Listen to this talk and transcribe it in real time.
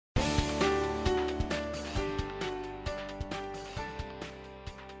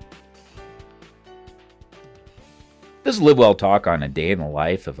This is Live Well Talk on a day in the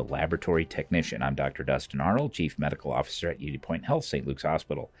life of a laboratory technician. I'm Dr. Dustin Arnold, Chief Medical Officer at UD Point Health, St. Luke's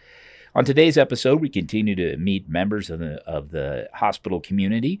Hospital. On today's episode, we continue to meet members of the hospital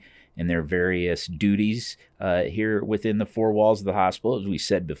community and their various duties here within the four walls of the hospital. As we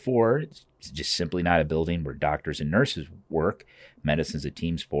said before, it's just simply not a building where doctors and nurses work. Medicine's a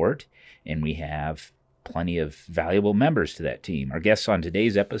team sport, and we have plenty of valuable members to that team. Our guest on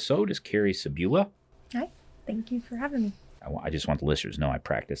today's episode is Carrie Sabula. Hi, thank you for having me. I just want the listeners to know I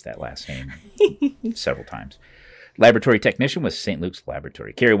practiced that last name several times. Laboratory technician with St. Luke's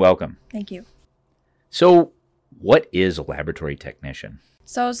Laboratory. Carrie, welcome. Thank you. So, what is a laboratory technician?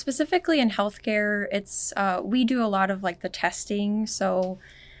 So specifically in healthcare, it's we do a lot of like the testing. So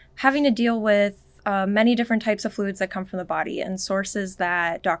having to deal with many different types of fluids that come from the body and sources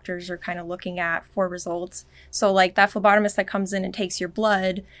that doctors are kind of looking at for results. So like that phlebotomist that comes in and takes your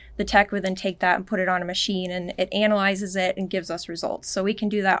blood, the tech would then take that and put it on a machine and it analyzes it and gives us results. So we can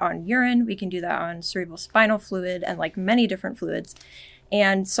do that on urine, we can do that on cerebrospinal fluid and like many different fluids.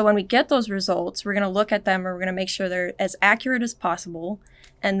 And so when we get those results, we're going to look at them and we're going to make sure they're as accurate as possible.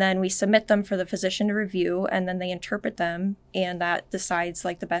 And then we submit them for the physician to review, and then they interpret them, and that decides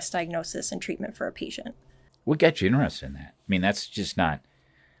like the best diagnosis and treatment for a patient. What got you interested in that? I mean, that's just not...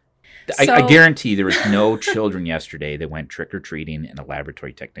 I guarantee there was no children yesterday that went trick-or-treating in a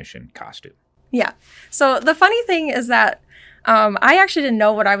laboratory technician costume. Yeah. So the funny thing is that I actually didn't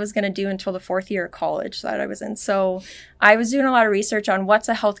know what I was going to do until the fourth year of college that I was in. So I was doing a lot of research on what's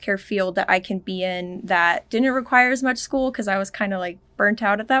a healthcare field that I can be in that didn't require as much school because I was kind of like burnt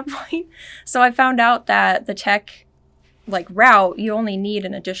out at that point. So I found out that the tech like route, you only need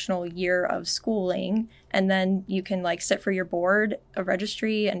an additional year of schooling, and then you can like sit for your board, a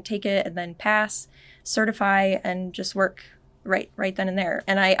registry, and take it and then pass, certify, and just work right then and there.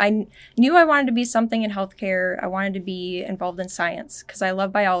 And I knew I wanted to be something in healthcare. I wanted to be involved in science because I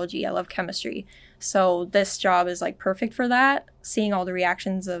love biology. I love chemistry. So this job is like perfect for that, seeing all the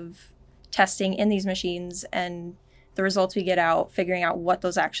reactions of testing in these machines and the results we get out, figuring out what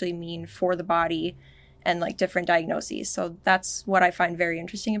those actually mean for the body and like different diagnoses. So that's what I find very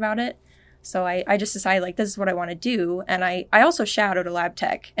interesting about it. So I just decided like this is what I want to do. And I also shadowed a lab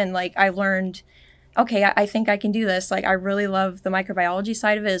tech and like I learned, okay, I think I can do this. Like, I really love the microbiology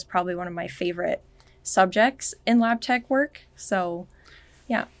side of it. Is probably one of my favorite subjects in lab tech work. So,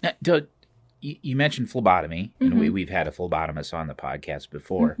 yeah. Now, you mentioned phlebotomy, and we've had a phlebotomist on the podcast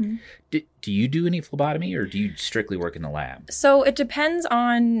before. Mm-hmm. Do you do any phlebotomy, or do you strictly work in the lab? So it depends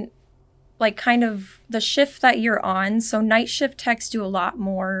on, like, kind of the shift that you're on. So night shift techs do a lot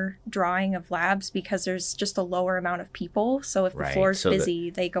more drawing of labs because there's just a lower amount of people. So if the floor's busy,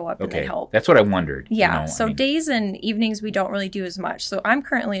 they go up and they help. That's what I wondered. Yeah. So days and evenings, we don't really do as much. So I'm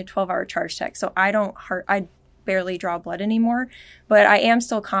currently a 12-hour charge tech. So I barely draw blood anymore, but I am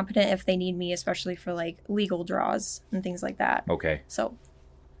still competent if they need me, especially for like legal draws and things like that. Okay. So,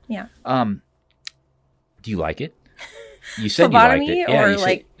 yeah. Do you like it? You said phlebotomy you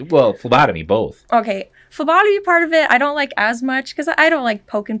liked it. Phlebotomy, both. Okay. Phlebotomy part of it, I don't like as much because I don't like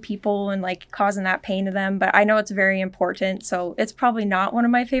poking people and like causing that pain to them, but I know it's very important. So it's probably not one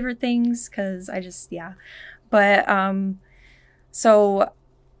of my favorite things because But,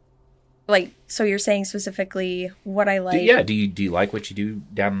 so you're saying specifically what I like? Do you like what you do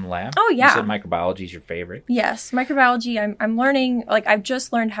down in the lab? Oh, yeah. You said microbiology is your favorite? Yes. Microbiology, I'm learning, like I've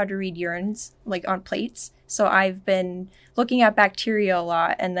just learned how to read urines, like on plates. So I've been looking at bacteria a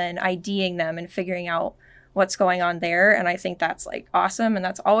lot and then IDing them and figuring out what's going on there. And I think that's like awesome. And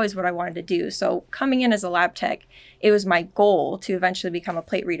that's always what I wanted to do. So coming in as a lab tech, it was my goal to eventually become a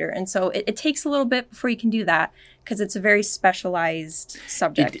plate reader. And so it takes a little bit before you can do that because it's a very specialized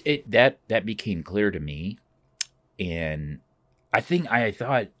subject. That became clear to me. And I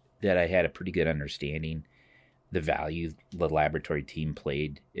thought that I had a pretty good understanding the value the laboratory team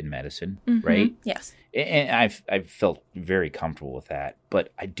played in medicine, right? Yes. And I've felt very comfortable with that.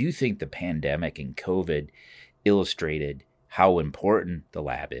 But I do think the pandemic and COVID illustrated how important the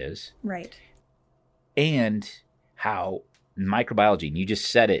lab is. Right. And how microbiology, and you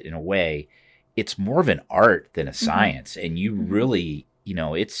just said it in a way, it's more of an art than a science. And you really,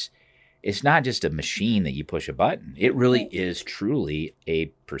 it's not just a machine that you push a button. It really is truly a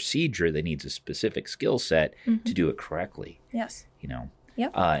procedure that needs a specific skill set to do it correctly. Yes.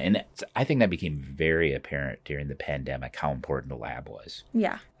 Yep. And I think that became very apparent during the pandemic how important the lab was.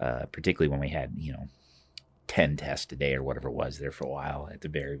 Yeah. Particularly when we had, 10 tests a day or whatever it was there for a while at the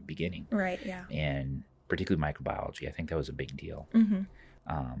very beginning. Right, yeah. And particularly microbiology. I think that was a big deal.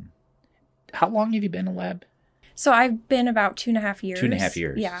 How long have you been in the lab? So I've been about 2.5 years. 2.5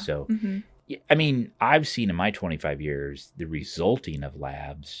 years. Yeah. So, I mean, I've seen in my 25 years, the resulting of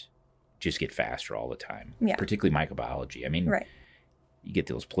labs just get faster all the time, particularly microbiology. I mean, right. You get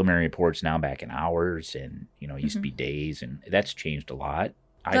those preliminary reports now back in hours, and it used to be days, and that's changed a lot.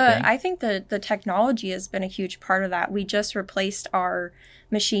 I think the technology has been a huge part of that. We just replaced our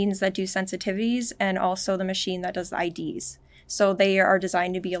machines that do sensitivities and also the machine that does the IDs. So they are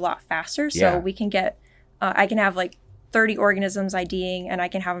designed to be a lot faster. So we can get, I can have like 30 organisms IDing, and I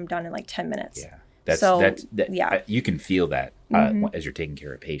can have them done in like 10 minutes. Yeah. You can feel that as you're taking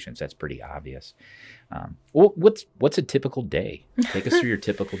care of patients. That's pretty obvious. Well, what's a typical day? Take us through your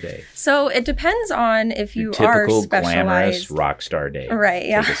typical day. So it depends on if you are specialized. Glamorous rock star day. Right,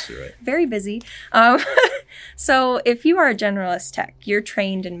 yeah. Take us through it. Very busy. So if you are a generalist tech, you're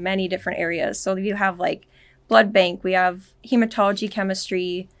trained in many different areas. So you have like blood bank, we have hematology,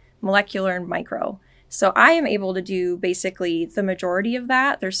 chemistry, molecular, and micro. So I am able to do basically the majority of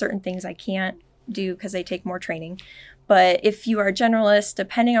that. There's certain things I can't do because they take more training. But if you are a generalist,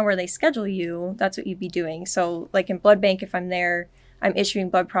 depending on where they schedule you, that's what you'd be doing. So like in blood bank, if I'm there, I'm issuing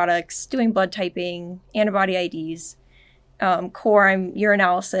blood products, doing blood typing, antibody IDs. Core, I'm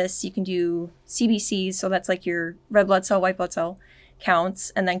urinalysis. You can do CBCs, so that's like your red blood cell, white blood cell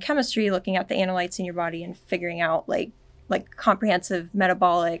counts. And then chemistry, looking at the analytes in your body and figuring out like comprehensive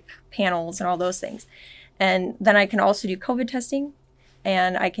metabolic panels and all those things. And then I can also do COVID testing,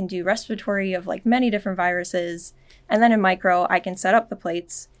 and I can do respiratory of like many different viruses. And then in micro, I can set up the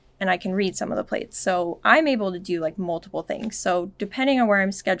plates and I can read some of the plates. So I'm able to do like multiple things. So depending on where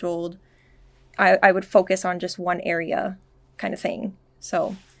I'm scheduled, I would focus on just one area kind of thing.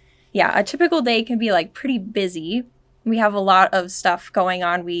 So yeah, a typical day can be like pretty busy. We have a lot of stuff going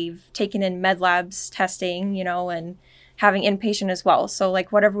on. We've taken in med labs testing, and having inpatient as well. So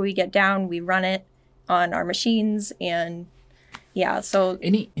like whatever we get down, we run it on our machines. And yeah, so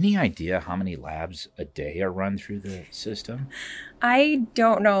any idea how many labs a day are run through the system? I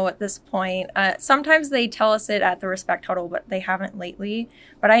don't know at this point. Sometimes they tell us it at the Respect Huddle, but they haven't lately.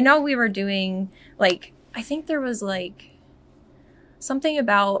 But I know we were doing I think there was something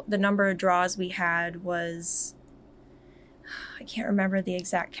about the number of draws we had was, I can't remember the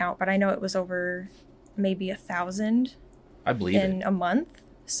exact count, but I know it was over maybe 1,000. I believe in a month.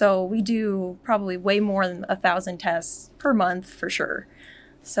 So we do probably way more than 1,000 tests per month for sure.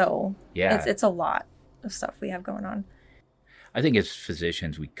 So yeah, it's a lot of stuff we have going on. I think as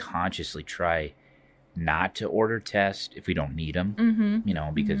physicians, we consciously try not to order tests if we don't need them,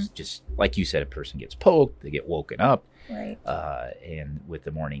 because just like you said, a person gets poked, they get woken up, right? And with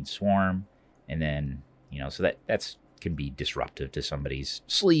the morning swarm, and then, so that's can be disruptive to somebody's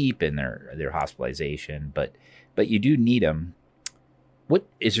sleep and their hospitalization, but you do need them. What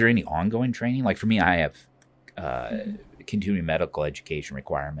is there any ongoing training? Like for me, I have continuing medical education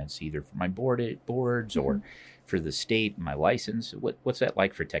requirements, either for my boards or for the state, my license. What's that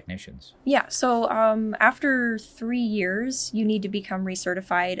like for technicians? Yeah, so after 3 years, you need to become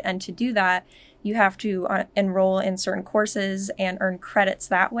recertified, and to do that, you have to enroll in certain courses and earn credits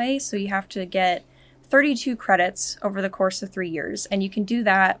that way. So you have to get 32 credits over the course of 3 years, and you can do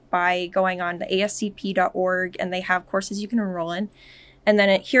that by going on to ascp.org, and they have courses you can enroll in. And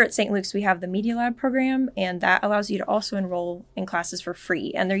then here at St. Luke's, we have the Media Lab program, and that allows you to also enroll in classes for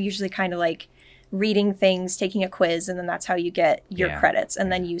free. And they're usually kind of like reading things, taking a quiz, and then that's how you get your credits.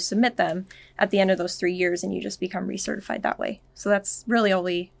 And then you submit them at the end of those 3 years, and you just become recertified that way. So that's really all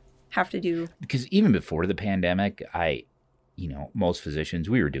we have to do. Because even before the pandemic, most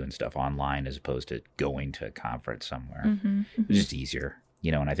physicians, we were doing stuff online as opposed to going to a conference somewhere. It was just easier.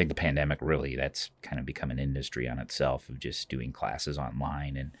 And I think the pandemic really, that's kind of become an industry on itself of just doing classes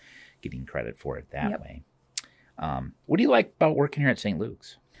online and getting credit for it that way. What do you like about working here at St.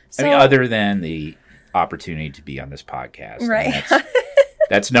 Luke's? I mean, other than the opportunity to be on this podcast. Right.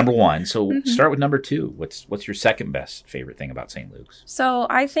 That's number one. So start with number two. What's your second best favorite thing about St. Luke's? So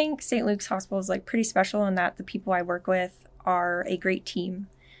I think St. Luke's Hospital is pretty special in that the people I work with are a great team.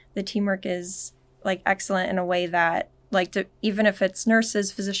 The teamwork is excellent in a way that even if it's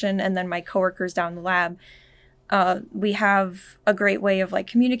nurses, physician, and then my coworkers down the lab, we have a great way of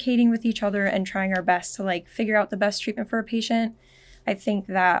communicating with each other and trying our best to figure out the best treatment for a patient. I think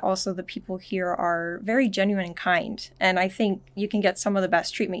that also the people here are very genuine and kind. And I think you can get some of the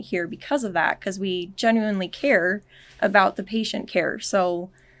best treatment here because of that, because we genuinely care about the patient care. So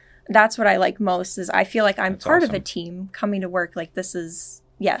that's what I like most is I feel like I'm part of a team coming to work.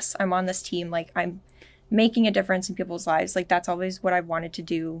 Yes, I'm on this team. I'm making a difference in people's lives. That's always what I've wanted to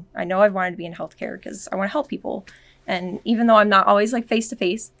do. I know I've wanted to be in healthcare because I want to help people. And even though I'm not always face to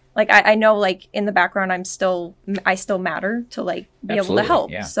face, like I know like in the background I still matter to like be able to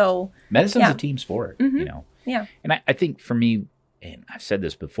help. Yeah. So medicine's a team sport, you know. Yeah. And I think for me, and I've said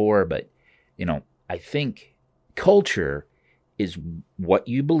this before, but you know, I think culture is what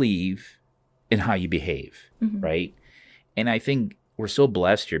you believe and how you behave, right? And I think we're so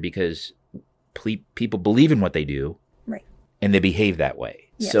blessed here because people believe in what they do, right, and they behave that way.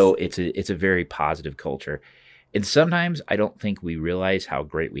 Yes. So it's a very positive culture. And sometimes I don't think we realize how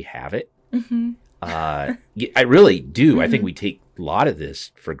great we have it. I really do. I think we take a lot of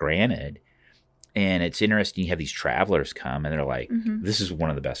this for granted. And it's interesting. You have these travelers come and they're like, this is one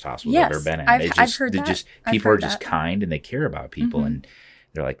of the best hospitals I've ever been in. I've heard that. People are just kind and they care about people. And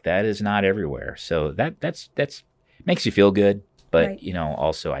they're like, that is not everywhere. So that's makes you feel good. But, right, you know,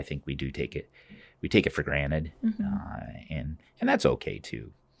 also I think we do take it. We take it for granted. And that's okay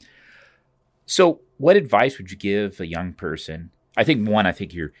too. So what advice would you give a young person? I think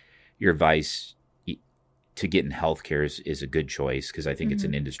your advice to get in healthcare is a good choice because I think it's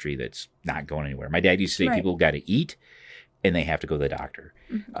an industry that's not going anywhere. My dad used to say people got to eat and they have to go to the doctor.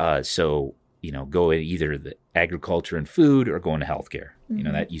 So, you know, go either the agriculture and food or go into healthcare. You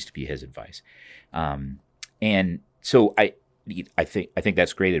know, that used to be his advice. And so I think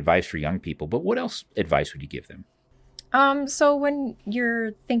that's great advice for young people, but what else advice would you give them? So when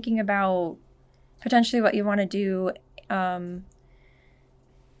you're thinking about potentially what you want to do,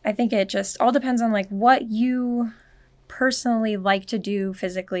 I think it just all depends on like what you personally like to do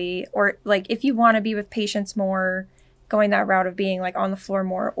physically, or like if you want to be with patients more, going that route of being like on the floor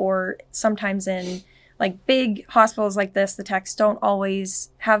more, or sometimes in like big hospitals like this, the techs don't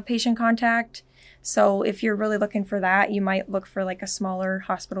always have patient contact. So if you're really looking for that, you might look for like a smaller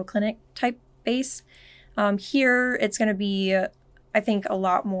hospital clinic type base. Here it's going to be, I think, a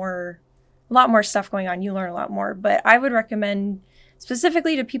lot more stuff going on. You learn a lot more, but I would recommend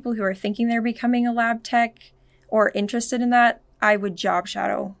specifically to people who are thinking they're becoming a lab tech or interested in that, I would job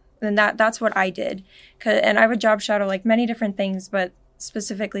shadow. And that's what I did. And I would job shadow like many different things, but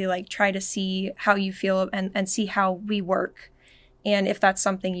specifically like try to see how you feel and see how we work and if that's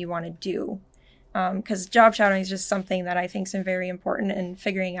something you want to do. Because job shadowing is just something that I think is very important in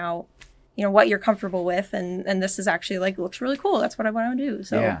figuring out, you know, what you're comfortable with. And this is actually like, looks really cool. That's what I want to do.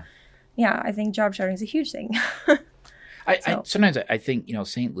 So yeah, I think job shadowing is a huge thing. Sometimes I think, you know,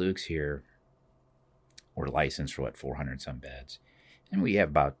 St. Luke's here, we're licensed for 400 some beds. And we have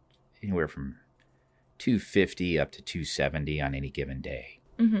about anywhere from 250 up to 270 on any given day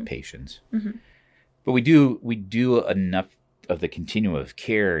patients. But we do enough of the continuum of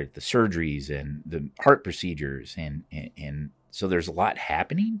care, the surgeries and the heart procedures. And so there's a lot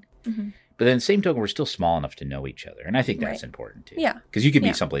happening. But then at the same token, we're still small enough to know each other. And I think that's important too. Yeah. Because you could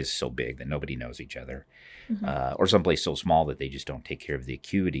be someplace so big that nobody knows each other. Or someplace so small that they just don't take care of the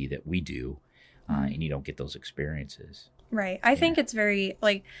acuity that we do. And you don't get those experiences. Right. I think it's very,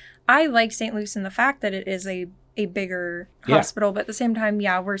 like, I like St. Luke's in the fact that it is a bigger hospital, but at the same time,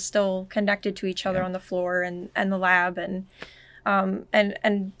 we're still connected to each other on the floor and the lab. And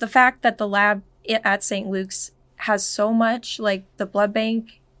the fact that the lab at St. Luke's has so much, like the blood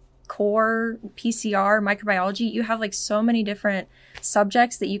bank, core, PCR, microbiology, you have like so many different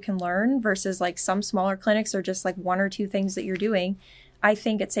subjects that you can learn versus like some smaller clinics are just like one or two things that you're doing. I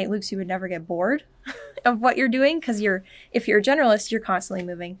think at St. Luke's you would never get bored of what you're doing because if you're a generalist, you're constantly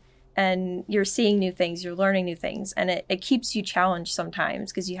moving and you're seeing new things, you're learning new things, and it keeps you challenged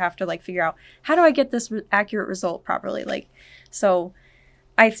sometimes because you have to like figure out, how do I get this accurate result properly? Like, so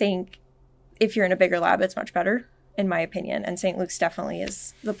I think if you're in a bigger lab, it's much better in my opinion, and St. Luke's definitely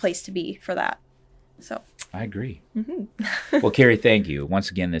is the place to be for that. So I agree. Well, Carrie, thank you. Once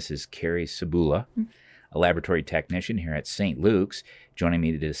again, this is Carrie Sabula, a laboratory technician here at St. Luke's, joining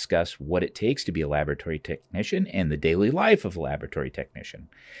me to discuss what it takes to be a laboratory technician and the daily life of a laboratory technician.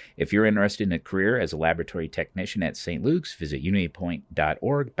 If you're interested in a career as a laboratory technician at St. Luke's, visit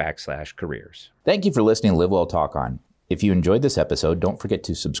unitypoint.org/careers. Thank you for listening to Live Well Talk On. If you enjoyed this episode, don't forget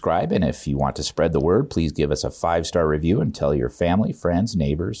to subscribe. And if you want to spread the word, please give us a 5-star review and tell your family, friends,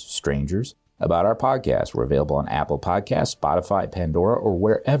 neighbors, strangers about our podcast. We're available on Apple Podcasts, Spotify, Pandora, or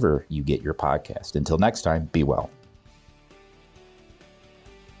wherever you get your podcast. Until next time, be well.